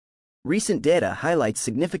recent data highlights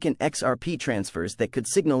significant XRP transfers that could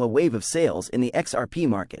signal a wave of sales in the XRP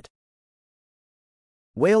market.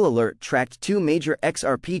 Whale Alert tracked 2 major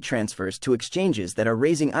XRP transfers to exchanges that are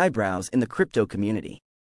raising eyebrows in the crypto community.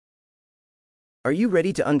 Are you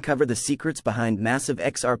ready to uncover the secrets behind massive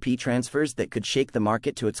XRP transfers that could shake the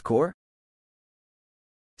market to its core?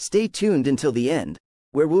 Stay tuned until the end,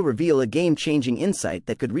 where we'll reveal a game-changing insight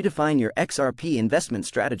that could redefine your XRP investment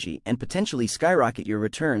strategy and potentially skyrocket your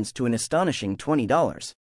returns to an astonishing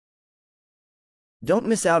 $20. Don't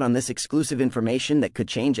miss out on this exclusive information that could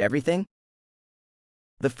change everything.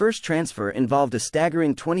 The first transfer involved a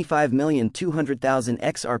staggering 25,200,000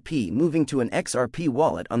 XRP moving to an XRP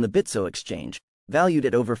wallet on the Bitso exchange, valued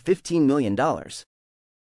at over $15 million.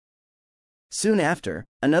 Soon after,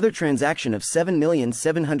 another transaction of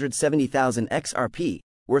 7,770,000 XRP,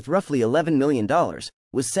 worth roughly $11 million,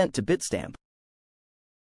 was sent to Bitstamp.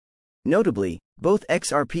 Notably, both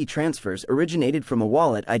XRP transfers originated from a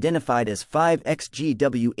wallet identified as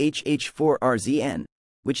 5XGWHH4RZN,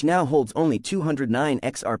 which now holds only 209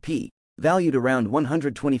 XRP, valued around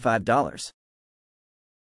 $125.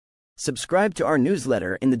 Subscribe to our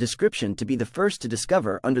newsletter in the description to be the first to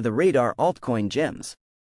discover under-the-radar altcoin gems.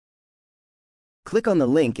 Click on the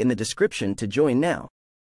link in the description to join now.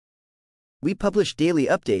 We publish daily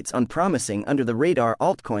updates on promising under-the-radar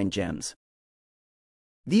altcoin gems.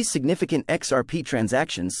 These significant XRP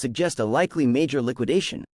transactions suggest a likely major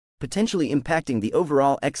liquidation, potentially impacting the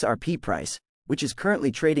overall XRP price, which is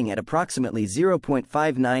currently trading at approximately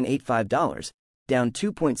 $0.5985, down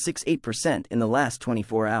 2.68% in the last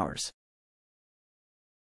 24 hours.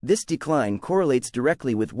 This decline correlates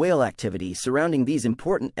directly with whale activity surrounding these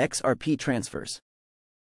important XRP transfers.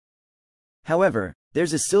 However,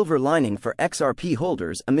 there's a silver lining for XRP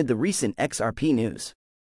holders amid the recent XRP news.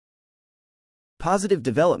 Positive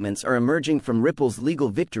developments are emerging from Ripple's legal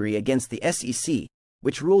victory against the SEC,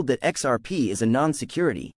 which ruled that XRP is a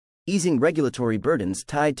non-security, easing regulatory burdens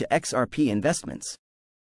tied to XRP investments.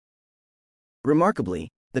 Remarkably,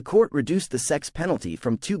 the court reduced the SEC's penalty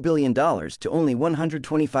from $2 billion to only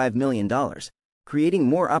 $125 million, creating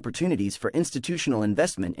more opportunities for institutional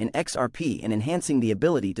investment in XRP and enhancing the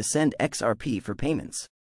ability to send XRP for payments.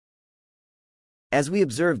 As we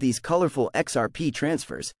observe these colorful XRP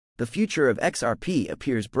transfers, the future of XRP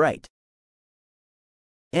appears bright.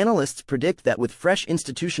 Analysts predict that with fresh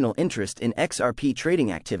institutional interest in XRP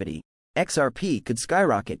trading activity, XRP could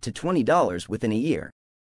skyrocket to $20 within a year.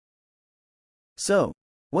 So,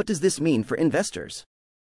 what does this mean for investors?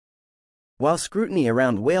 While scrutiny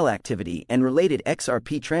around whale activity and related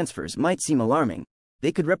XRP transfers might seem alarming,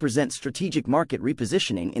 they could represent strategic market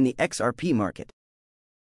repositioning in the XRP market.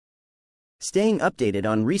 Staying updated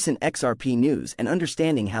on recent XRP news and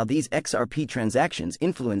understanding how these XRP transactions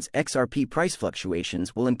influence XRP price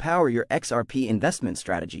fluctuations will empower your XRP investment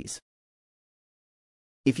strategies.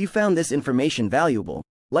 If you found this information valuable,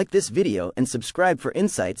 like this video and subscribe for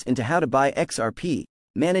insights into how to buy XRP,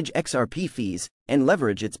 manage XRP fees, and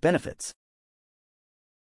leverage its benefits.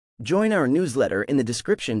 Join our newsletter in the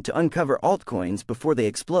description to uncover altcoins before they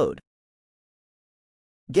explode.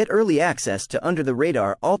 Get early access to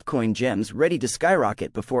under-the-radar altcoin gems ready to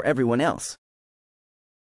skyrocket before everyone else.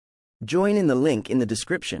 Join in the link in the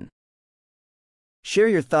description. Share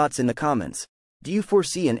your thoughts in the comments. Do you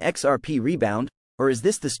foresee an XRP rebound, or is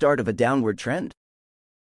this the start of a downward trend?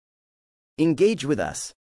 Engage with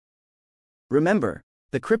us. Remember,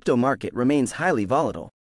 the crypto market remains highly volatile.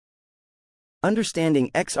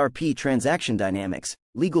 Understanding XRP transaction dynamics,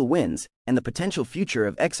 legal wins, and the potential future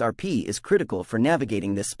of XRP is critical for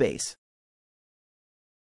navigating this space.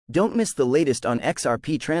 Don't miss the latest on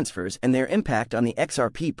XRP transfers and their impact on the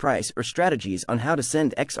XRP price or strategies on how to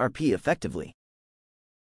send XRP effectively.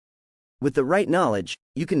 With the right knowledge,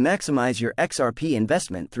 you can maximize your XRP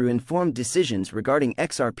investment through informed decisions regarding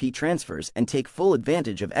XRP transfers and take full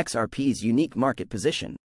advantage of XRP's unique market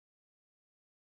position.